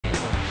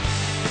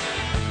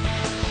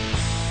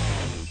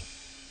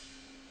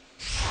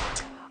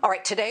All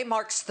right, today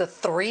marks the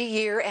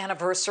 3-year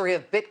anniversary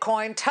of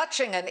Bitcoin,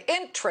 touching an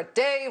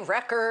intraday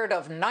record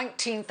of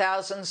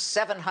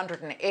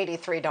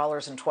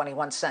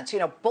 $19,783.21. You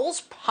know,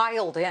 bulls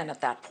piled in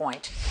at that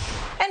point.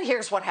 And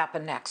here's what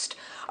happened next.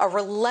 A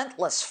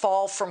relentless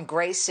fall from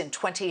grace in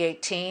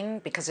 2018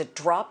 because it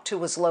dropped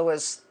to as low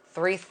as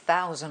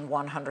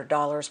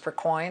 $3,100 per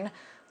coin.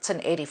 It's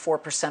an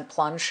 84%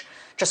 plunge.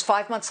 Just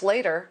 5 months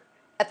later,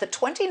 at the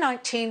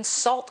 2019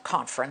 SALT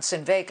conference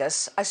in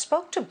Vegas, I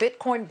spoke to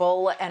Bitcoin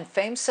bull and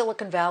famed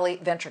Silicon Valley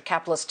venture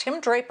capitalist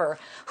Tim Draper,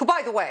 who,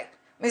 by the way,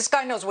 this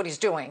guy knows what he's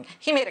doing.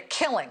 He made a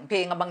killing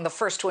being among the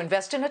first to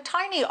invest in a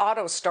tiny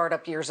auto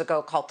startup years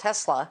ago called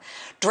Tesla.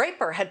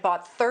 Draper had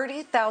bought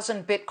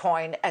 30,000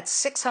 Bitcoin at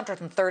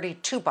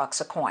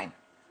 $632 a coin.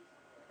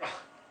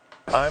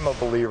 I'm a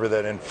believer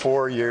that in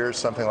 4 years,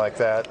 something like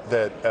that,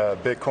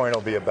 Bitcoin will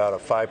be about a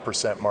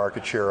 5%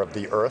 market share of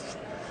the earth.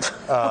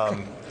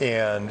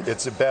 And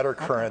it's a better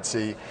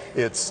currency.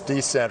 It's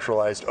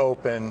decentralized,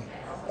 open.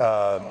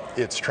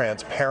 It's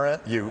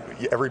transparent.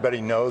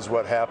 Everybody knows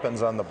what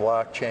happens on the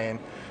blockchain.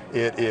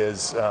 It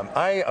is.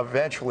 I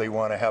eventually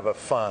want to have a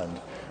fund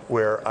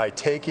where I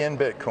take in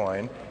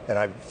Bitcoin and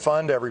I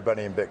fund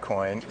everybody in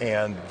Bitcoin,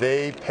 and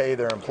they pay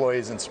their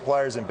employees and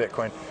suppliers in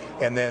Bitcoin,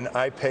 and then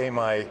I pay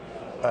my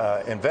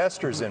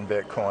investors in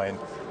Bitcoin,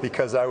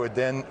 because I would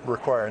then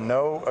require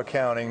no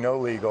accounting, no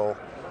legal,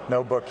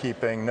 no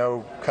bookkeeping,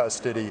 no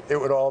custody. It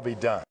would all be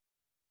done.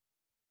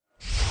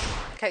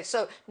 Okay,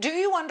 so do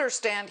you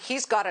understand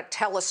he's got a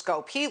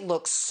telescope? He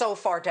looks so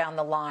far down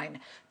the line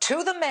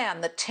to the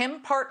man that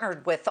Tim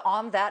partnered with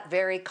on that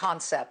very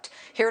concept.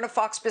 Here in a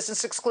Fox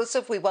Business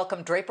exclusive, we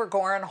welcome Draper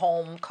Goren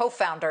Holm,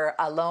 co-founder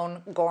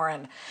Alon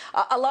Goren.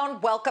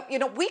 Alon, welcome. You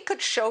know, we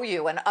could show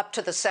you an up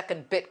to the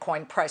second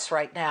Bitcoin price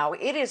right now.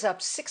 It is up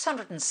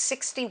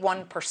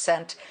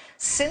 661%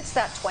 since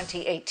that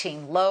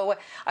 2018 low.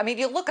 I mean,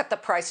 you look at the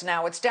price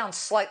now, it's down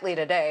slightly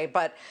today,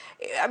 but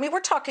I mean,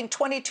 we're talking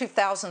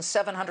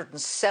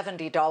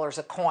 $22,770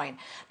 a coin.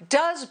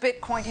 Does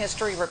Bitcoin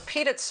history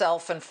repeat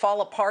itself and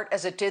fall apart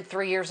as it did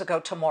 3 years ago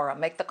tomorrow?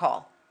 Make the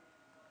call.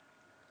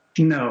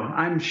 No,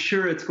 I'm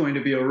sure it's going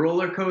to be a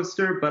roller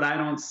coaster, but I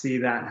don't see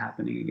that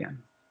happening again.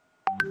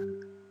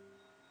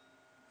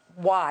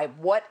 Why?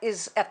 What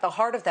is at the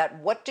heart of that?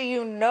 What do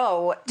you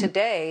know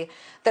today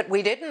that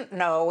we didn't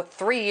know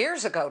 3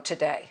 years ago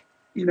today?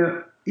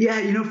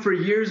 For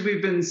years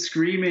we've been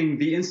screaming,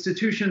 the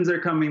institutions are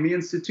coming, the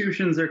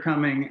institutions are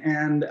coming,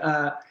 and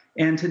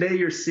today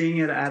you're seeing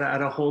it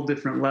at a whole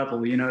different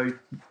level. You know,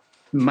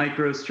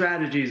 micro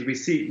strategies. We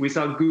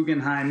saw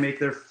Guggenheim make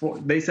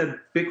they said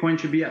Bitcoin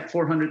should be at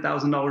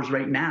 $400,000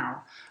 right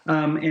now,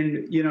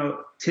 and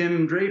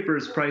Tim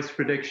Draper's price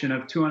prediction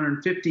of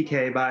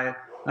 250K by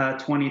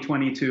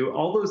 2022.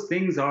 All those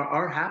things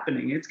are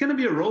happening. It's going to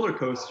be a roller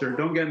coaster.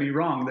 Don't get me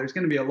wrong. There's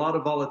going to be a lot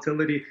of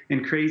volatility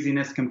and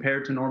craziness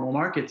compared to normal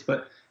markets,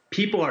 but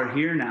people are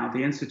here now.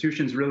 The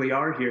institutions really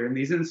are here. And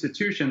these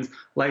institutions,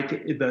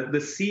 like the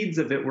seeds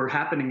of it were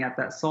happening at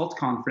that SALT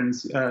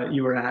conference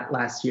you were at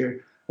last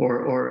year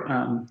or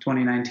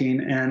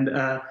 2019. And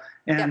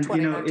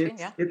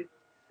 2019,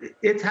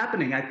 it's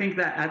happening. I think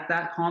that at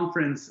that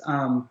conference,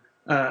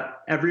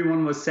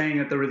 everyone was saying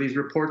that there were these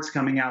reports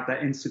coming out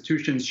that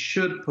institutions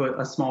should put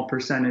a small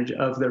percentage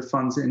of their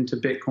funds into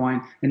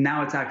Bitcoin, and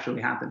now it's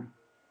actually happening.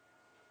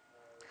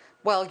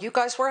 Well, you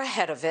guys were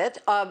ahead of it.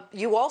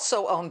 You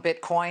also own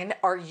Bitcoin.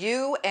 Are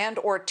you and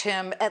or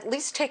Tim at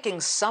least taking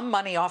some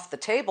money off the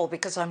table?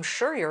 Because I'm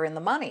sure you're in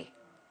the money.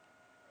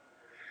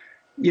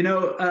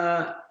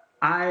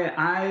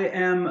 I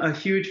am a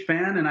huge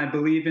fan, and I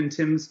believe in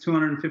Tim's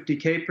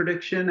 250K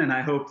prediction, and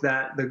I hope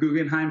that the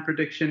Guggenheim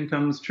prediction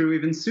comes true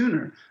even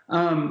sooner.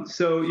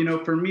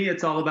 For me,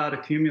 it's all about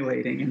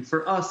accumulating. And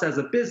for us as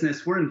a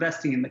business, we're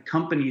investing in the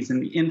companies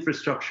and the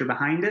infrastructure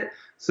behind it.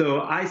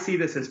 So I see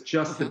this as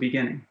just the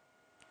beginning.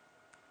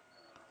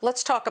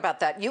 Let's talk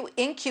about that. You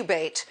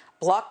incubate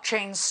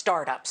blockchain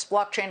startups.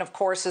 Blockchain, of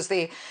course, is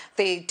the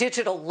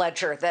digital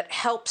ledger that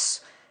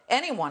helps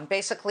anyone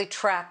basically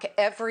track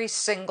every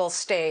single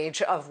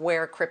stage of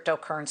where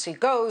cryptocurrency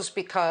goes,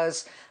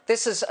 because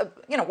this is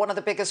one of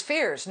the biggest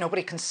fears.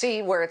 Nobody can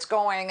see where it's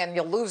going, and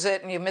you'll lose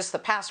it and you miss the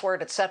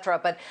password, etc.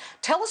 But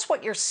tell us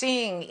what you're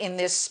seeing in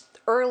this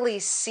early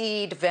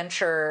seed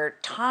venture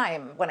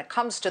time when it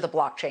comes to the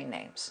blockchain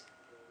names.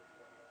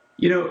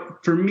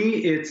 For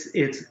me,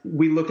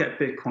 we look at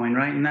Bitcoin,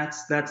 right? And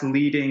that's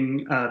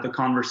leading the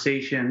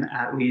conversation,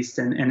 at least,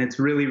 and it's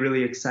really,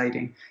 really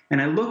exciting.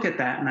 And I look at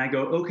that and I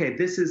go, okay,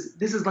 this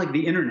is like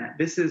the internet.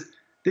 This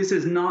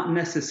is not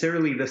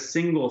necessarily the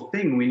single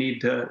thing we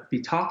need to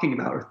be talking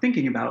about or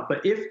thinking about.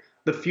 But if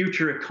the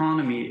future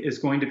economy is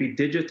going to be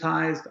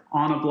digitized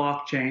on a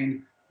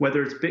blockchain,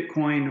 whether it's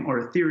Bitcoin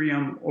or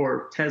Ethereum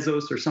or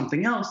Tezos or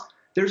something else,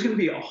 there's going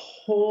to be a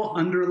whole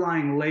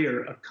underlying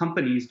layer of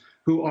companies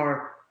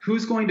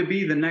who's going to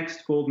be the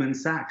next Goldman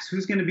Sachs?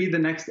 Who's going to be the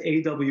next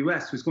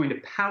AWS? Who's going to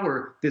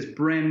power this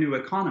brand new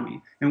economy?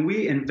 And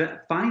we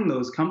find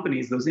those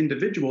companies, those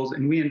individuals,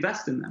 and we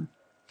invest in them.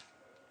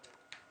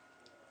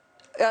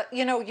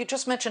 You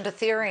just mentioned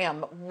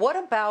Ethereum. What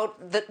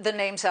about the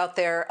names out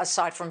there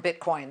aside from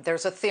Bitcoin?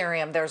 There's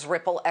Ethereum, there's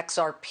Ripple,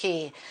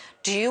 XRP.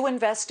 Do you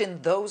invest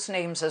in those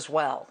names as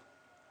well?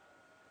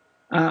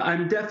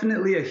 I'm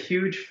definitely a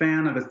huge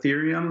fan of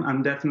Ethereum.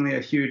 I'm definitely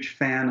a huge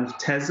fan of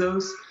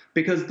Tezos,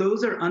 because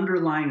those are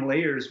underlying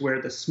layers where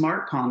the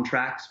smart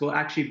contracts will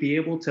actually be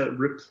able to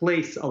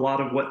replace a lot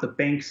of what the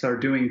banks are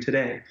doing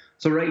today.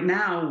 So right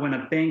now, when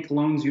a bank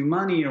loans you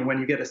money or when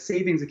you get a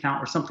savings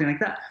account or something like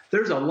that,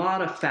 there's a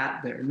lot of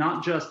fat there,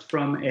 not just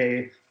from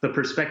the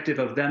perspective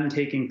of them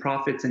taking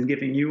profits and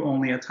giving you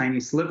only a tiny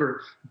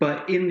sliver,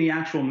 but in the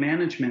actual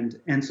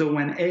management. And so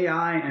when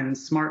AI and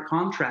smart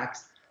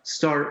contracts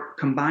start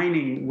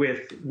combining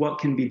with what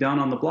can be done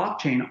on the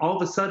blockchain, all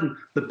of a sudden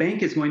the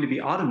bank is going to be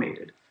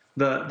automated.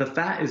 The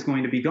fat is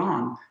going to be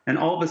gone. And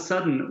all of a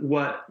sudden,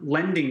 what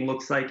lending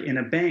looks like in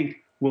a bank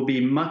will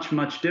be much,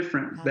 much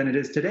different than it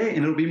is today.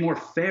 And it'll be more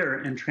fair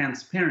and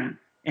transparent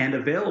and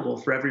available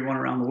for everyone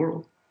around the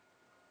world.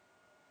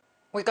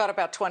 We got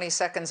about 20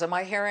 seconds. Am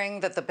I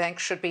hearing that the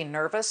banks should be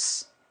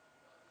nervous?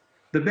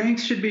 The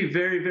banks should be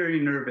very, very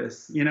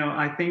nervous.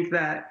 I think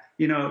that,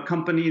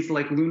 companies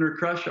like Lunar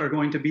Crush are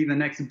going to be the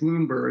next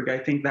Bloomberg. I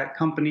think that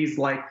companies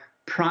like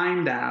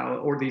Prime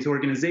DAO or these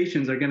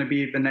organizations are going to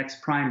be the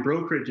next prime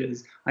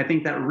brokerages. I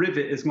think that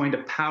Rivet is going to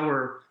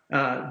power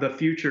the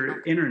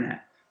future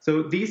internet.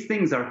 So these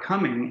things are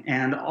coming,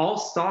 and all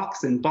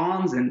stocks and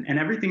bonds and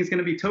everything is going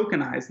to be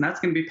tokenized, and that's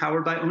going to be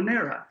powered by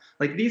Onera.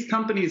 Like, these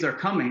companies are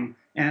coming,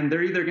 and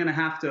they're either going to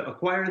have to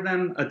acquire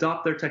them,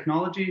 adopt their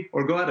technology,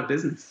 or go out of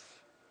business.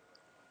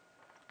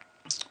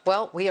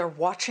 Well, we are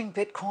watching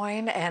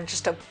Bitcoin and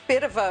just a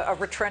bit of a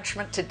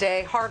retrenchment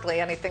today. Hardly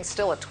anything,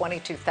 still at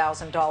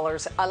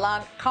 $22,000.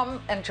 Alon,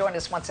 come and join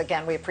us once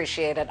again. We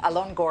appreciate it.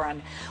 Alon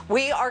Goren.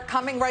 We are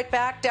coming right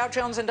back. Dow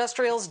Jones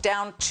Industrials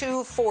down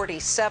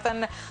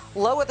 247.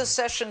 Low of the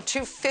session,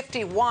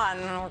 251.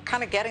 We're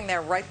kind of getting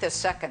there right this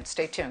second.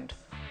 Stay tuned.